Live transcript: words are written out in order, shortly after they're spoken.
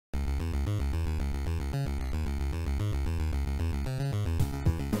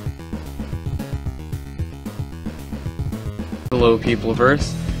Hello, people of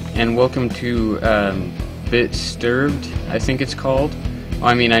Earth, and welcome to Bitsturbed, I think it's called.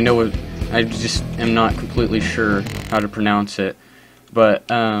 I mean, I know it, I just am not completely sure how to pronounce it, but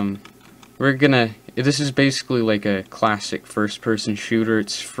this is basically like a classic first-person shooter.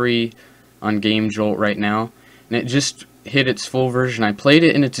 It's free on Game Jolt right now, and it just hit its full version. I played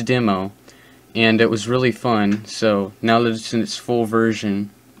it in its demo, and it was really fun. So now that it's in its full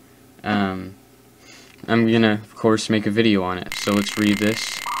version, I'm gonna, of course, make a video on it. So let's read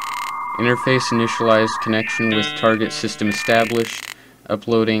this. Interface initialized, connection with target system established,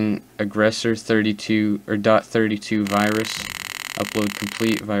 uploading aggressor 32 or .32 virus, upload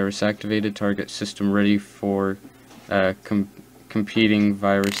complete, virus activated, target system ready for competing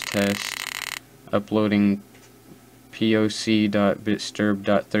virus test, uploading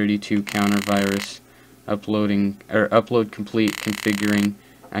poc.bitsturbed.32 counter virus, upload complete, configuring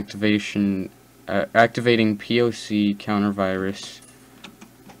activating POC counter virus.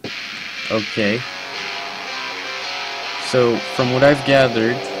 Okay. So from what I've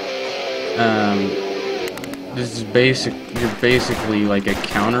gathered, this is you're basically like a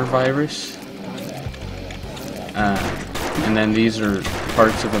counter virus, and then these are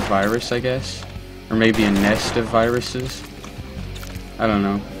parts of a virus, I guess, or maybe a nest of viruses. I don't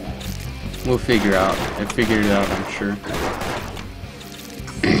know. We'll figure out. I figured it out, I'm sure.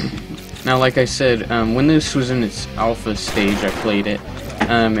 Now, like I said, when this was in its alpha stage, I played it,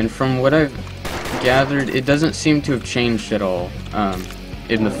 and from what I've gathered, it doesn't seem to have changed at all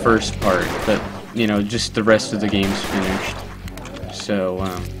in the first part, but, you know, just the rest of the game's finished. So,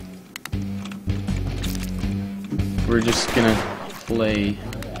 we're just gonna play,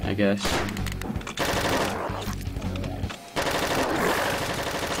 I guess.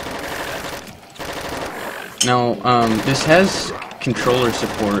 Now, this has controller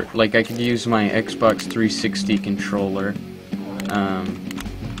support. Like, I could use my Xbox 360 controller,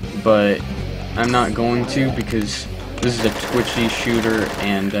 but I'm not going to because this is a twitchy shooter,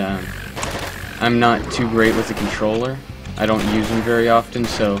 and I'm not too great with the controller. I don't use them very often,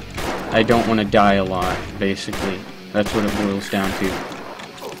 so I don't want to die a lot, basically. That's what it boils down to.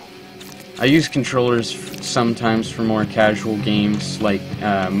 I use controllers sometimes for more casual games like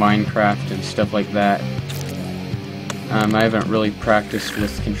Minecraft and stuff like that. I haven't really practiced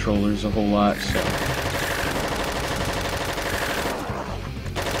with controllers a whole lot, so.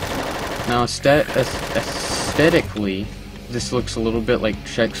 Now, aesthetically, this looks a little bit like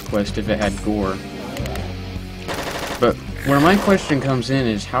Chex Quest if it had gore. But where my question comes in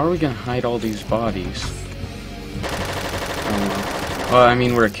is, how are we going to hide all these bodies? Well, I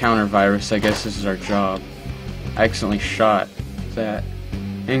mean, we're a counter virus. I guess this is our job. I accidentally shot that.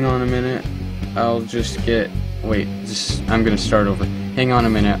 Hang on a minute. I'll just get... Wait, I'm gonna start over. Hang on a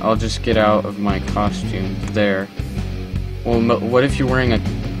minute, I'll just get out of my costume. There. Well, what if you're wearing a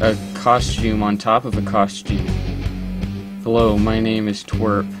costume on top of a costume? Hello, my name is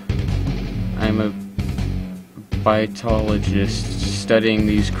Twerp. I'm a biologist studying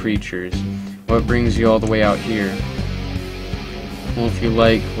these creatures. What brings you all the way out here? Well, if you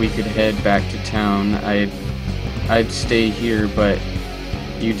like, we could head back to town. I'd stay here, but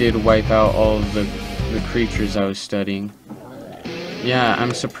you did wipe out all of the creatures I was studying. Yeah,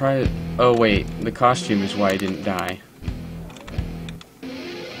 I'm surprised. Oh wait, the costume is why I didn't die.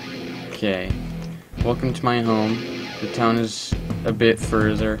 Okay. Welcome to my home. The town is a bit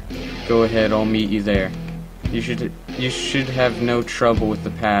further. Go ahead, I'll meet you there. You should have no trouble with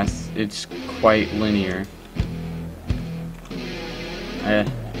the path. It's quite linear. I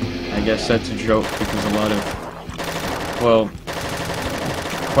guess that's a joke because a lot of, well,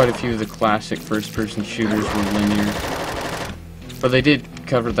 quite a few of the classic first-person shooters were linear. But they did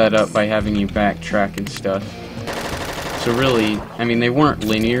cover that up by having you backtrack and stuff. So really, I mean, they weren't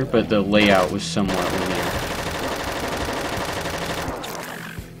linear, but the layout was somewhat linear.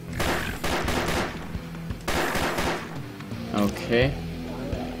 Okay.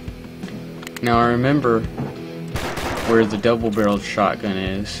 Now I remember where the double-barreled shotgun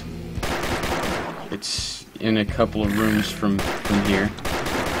is. It's in a couple of rooms from here.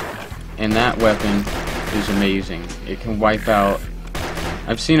 And that weapon is amazing. It can wipe out...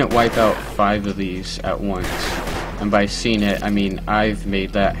 I've seen it wipe out 5 of these at once. And by seen it, I mean I've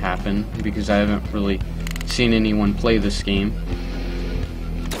made that happen, because I haven't really seen anyone play this game.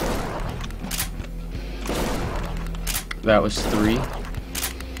 That was 3.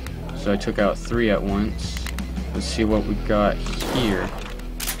 So I took out 3 at once. Let's see what we got here.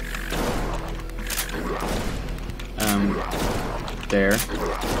 There.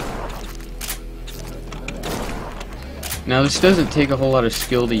 Now this doesn't take a whole lot of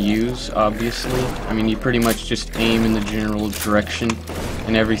skill to use, obviously. I mean, you pretty much just aim in the general direction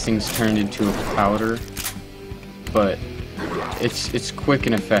and everything's turned into a powder. But it's quick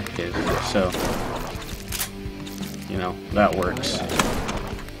and effective, so you know, that works.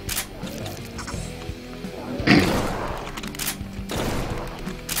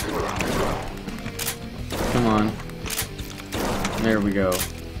 Come on. There we go.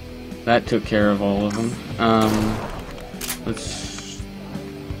 That took care of all of them.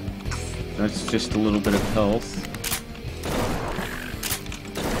 That's just a little bit of health.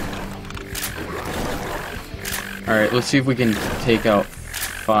 Alright, let's see if we can take out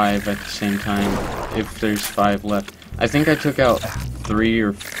 5 at the same time, if there's 5 left. I think I took out 3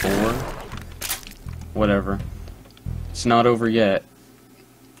 or 4. Whatever. It's not over yet.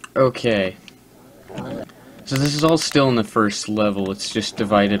 Okay. So this is all still in the first level, it's just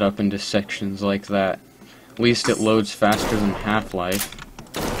divided up into sections like that. At least it loads faster than Half-Life.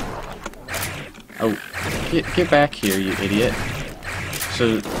 Oh, get back here, you idiot.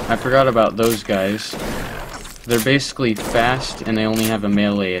 So, I forgot about those guys. They're basically fast, and they only have a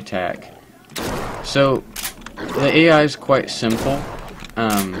melee attack. So, the AI is quite simple,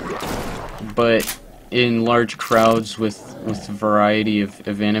 but in large crowds with a variety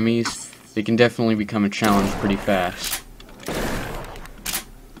of enemies, they can definitely become a challenge pretty fast.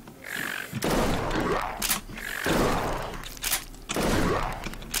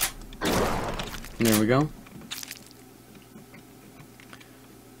 There we go.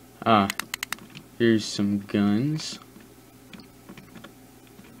 Ah, here's some guns.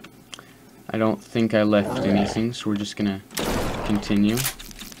 I don't think I left anything, so we're just gonna continue.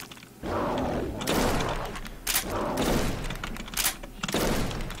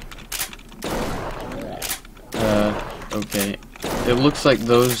 Okay. It looks like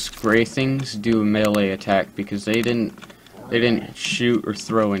those gray things do a melee attack because they didn't shoot or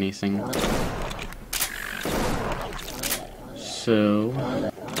throw anything. So,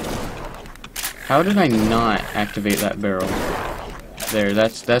 how did I not activate that barrel? There,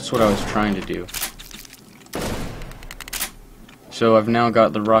 that's what I was trying to do. So I've now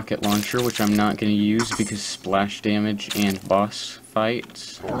got the rocket launcher, which I'm not going to use because splash damage and boss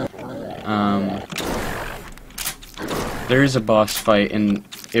fights. There is a boss fight, and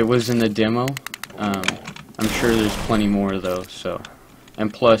it was in the demo. I'm sure there's plenty more though. So,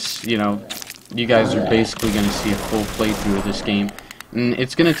 and plus, you know, you guys are basically going to see a full playthrough of this game, and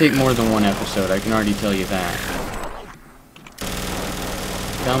it's going to take more than one episode. I can already tell you that.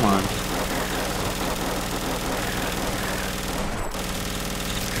 Come on.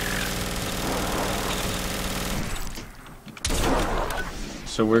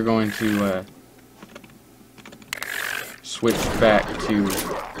 So we're going to switch back to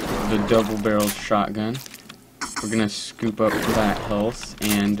the double-barreled shotgun. We're going to scoop up that health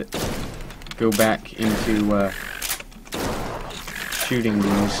and go back into shooting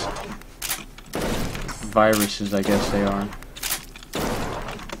these viruses, I guess they are.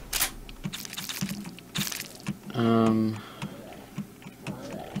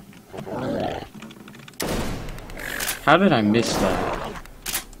 How did I miss that?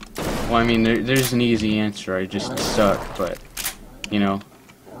 Well, I mean, there's an easy answer. I just suck, but, you know,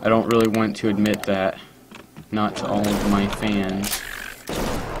 I don't really want to admit that. Not to all of my fans.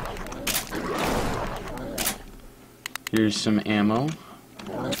 Here's some ammo.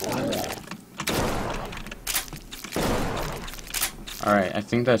 Alright, I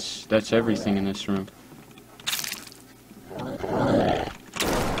think that's everything in this room.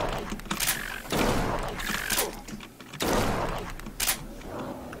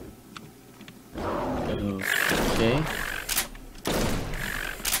 Okay.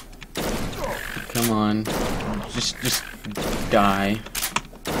 Come on. Just die.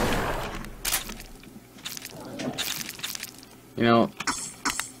 You know,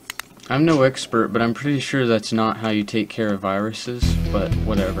 I'm no expert, but I'm pretty sure that's not how you take care of viruses, but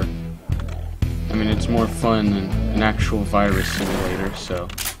whatever. I mean, it's more fun than an actual virus simulator, so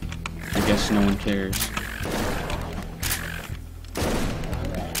I guess no one cares.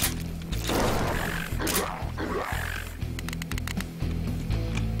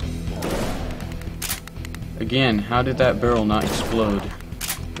 Again, how did that barrel not explode?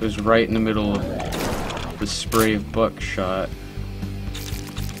 It was right in the middle of the spray of buckshot.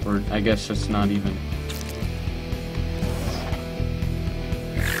 Or, I guess that's not even...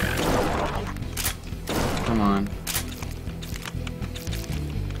 Come on.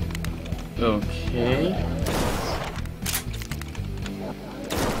 Okay.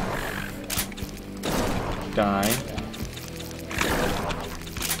 Die.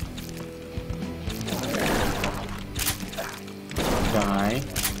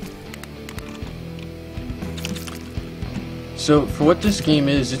 So for what this game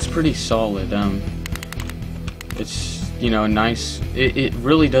is, it's pretty solid. It's, you know, nice. It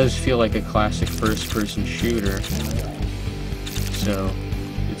really does feel like a classic first-person shooter. So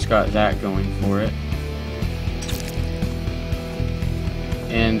it's got that going for it.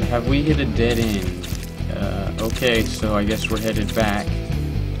 And have we hit a dead end? Okay, so I guess we're headed back.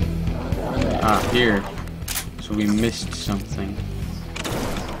 Ah, here. So we missed something.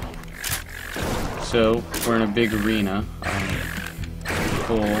 So we're in a big arena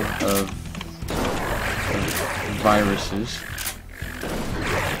full of viruses.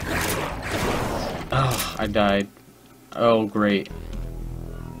 Oh, I died. Oh, great.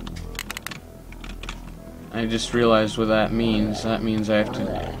 I just realized what that means. That means I have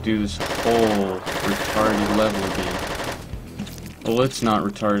to do this whole retarded level again. Well, it's not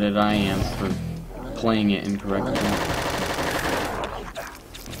retarded, I am for playing it incorrectly.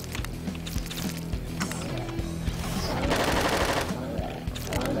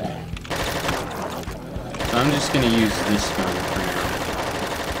 So I'm just gonna use this gun for now.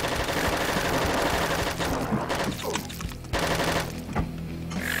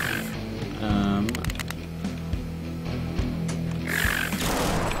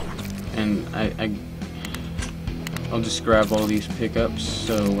 And I'll just grab all these pickups.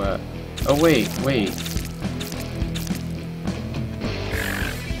 So, oh wait.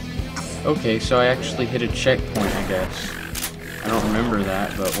 Okay, so I actually hit a checkpoint, I guess. I don't remember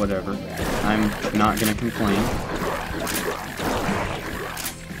that, but whatever. I'm not gonna complain.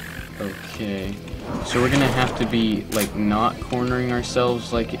 Okay, so we're gonna have to be, like, not cornering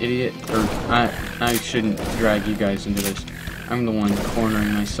ourselves like an idiot. Or, I shouldn't drag you guys into this. I'm the one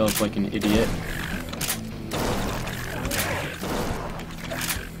cornering myself like an idiot.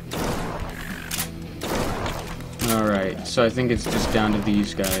 Alright, so I think it's just down to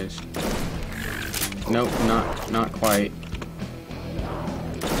these guys. Nope, not quite.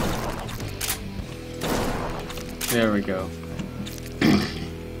 There we go.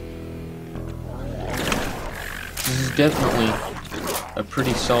 This is definitely a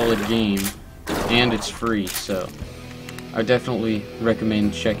pretty solid game, and it's free, so I definitely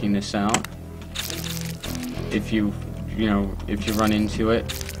recommend checking this out if you run into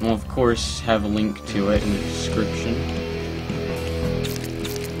it. We'll of course have a link to it in the description.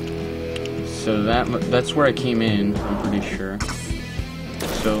 So that's where I came in, I'm pretty sure.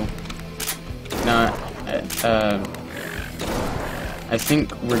 So now I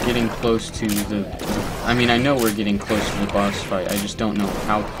think we're getting close to I know we're getting close to the boss fight. I just don't know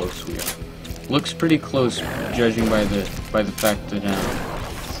how close we are. Looks pretty close, judging by the fact that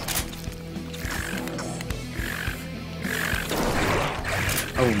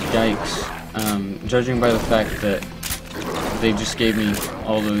oh yikes! Judging by the fact that they just gave me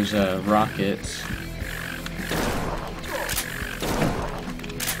all those rockets.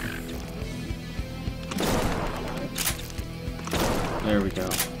 There we go.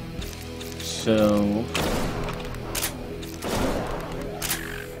 So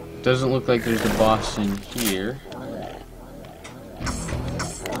doesn't look like there's a boss in here.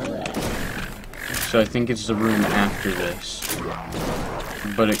 So I think it's the room after this.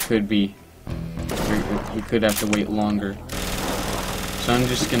 But it could be. We could have to wait longer. So I'm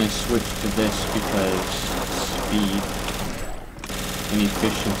just gonna switch to this because speed and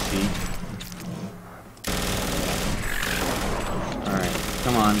efficiency. Alright,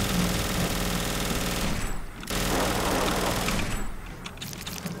 come on.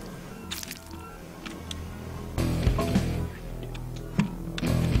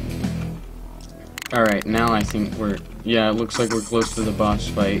 Alright, now I think yeah, it looks like we're close to the boss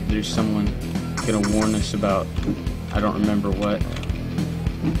fight. There's someone gonna warn us about, I don't remember what.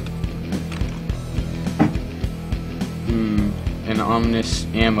 An ominous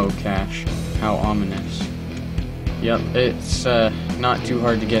ammo cache. How ominous. Yep, it's not too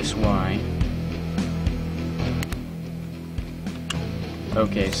hard to guess why.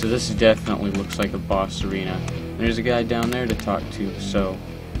 Okay, so this definitely looks like a boss arena. There's a guy down there to talk to, so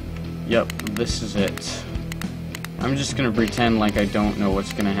yep, this is it. I'm just gonna pretend like I don't know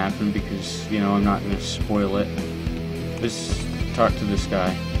what's gonna happen because, you know, I'm not gonna spoil it. Just talk to this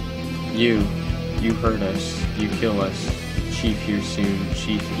guy. You hurt us. You kill us. Chief here soon.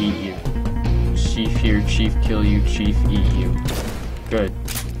 Chief eat you. Chief here. Chief kill you. Chief eat you. Good.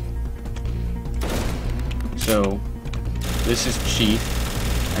 So, this is Chief,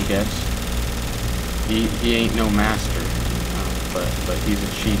 I guess. He ain't no master, but he's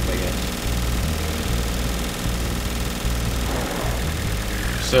a chief, I guess.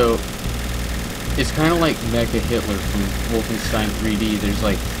 So, it's kind of like Mecha Hitler from Wolfenstein 3D. There's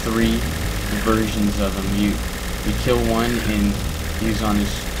like 3 versions of him. You kill one, and he's on his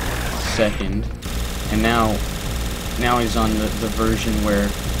second. And now he's on the version where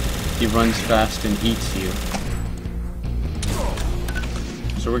he runs fast and eats you.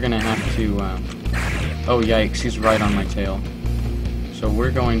 So we're gonna have to, oh yikes, he's right on my tail. So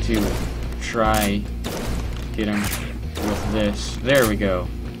we're going to try get him with this. There we go.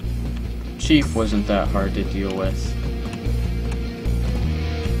 Chief wasn't that hard to deal with.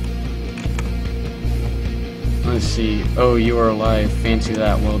 Let's see. Oh, you are alive. Fancy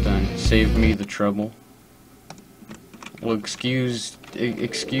that. Well done. Saved me the trouble. Well, excuse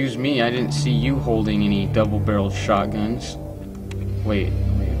me. I didn't see you holding any double-barreled shotguns. Wait.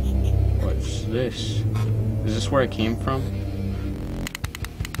 What's this? Is this where I came from?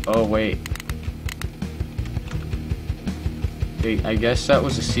 Oh, wait. I guess that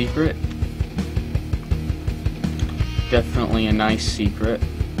was a secret. Definitely a nice secret.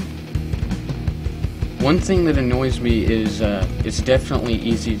 One thing that annoys me is it's definitely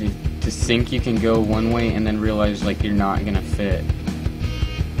easy to think you can go one way and then realize like you're not gonna fit.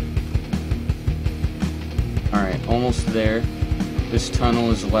 Alright, almost there. This tunnel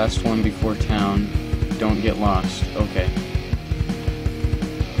is the last one before town. Don't get lost. Okay.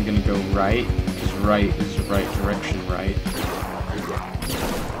 I'm gonna go right, because right is the right direction, right?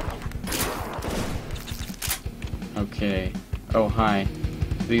 Okay. Oh, hi.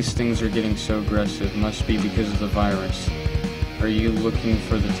 These things are getting so aggressive. Must be because of the virus. Are you looking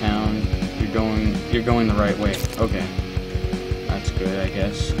for the town? You're going the right way. Okay. That's good, I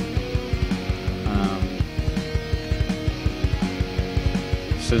guess.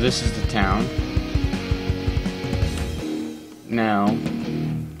 So this is the town. Now,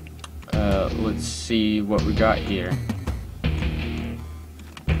 let's see what we got here.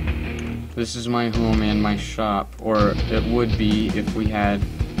 This is my home and my shop, or it would be if we had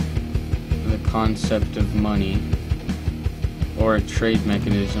the concept of money or a trade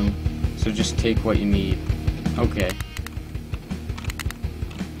mechanism. So just take what you need. Okay.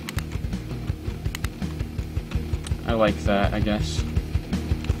 I like that, I guess.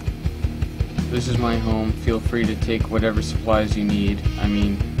 This is my home. Feel free to take whatever supplies you need. I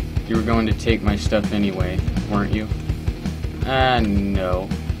mean, you were going to take my stuff anyway, weren't you? No.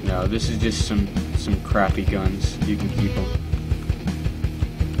 No, this is just some crappy guns. You can keep them.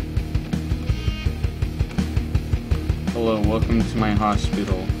 Hello, welcome to my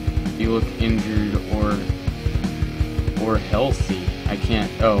hospital. You look injured or healthy. I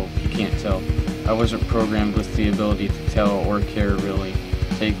can't. Oh, you can't tell. I wasn't programmed with the ability to tell or care really.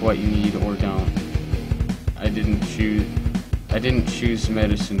 Take what you need or don't. I didn't choose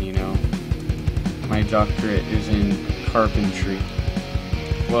medicine, you know. My doctorate is in carpentry.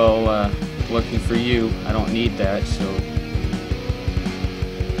 Well, lucky for you, I don't need that, so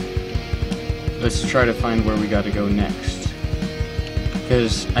let's try to find where we gotta go next.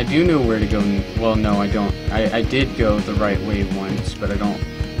 Because I do know where to go. Well, no, I don't. I did go the right way once, but I don't.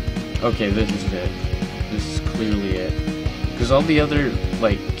 Okay, this is it. This is clearly it. Because all the other,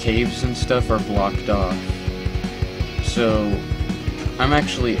 like, caves and stuff are blocked off. So, I'm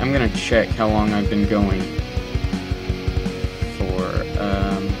gonna check how long I've been going for.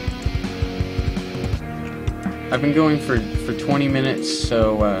 I've been going for 20 minutes,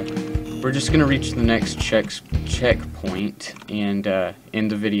 so we're just gonna reach the next checkpoint and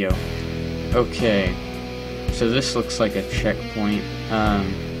end the video. Okay, so this looks like a checkpoint.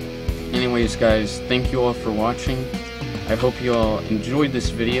 Anyways, guys, thank you all for watching. I hope you all enjoyed this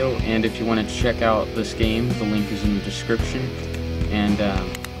video, and if you want to check out this game, the link is in the description. And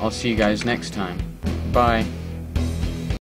I'll see you guys next time. Bye.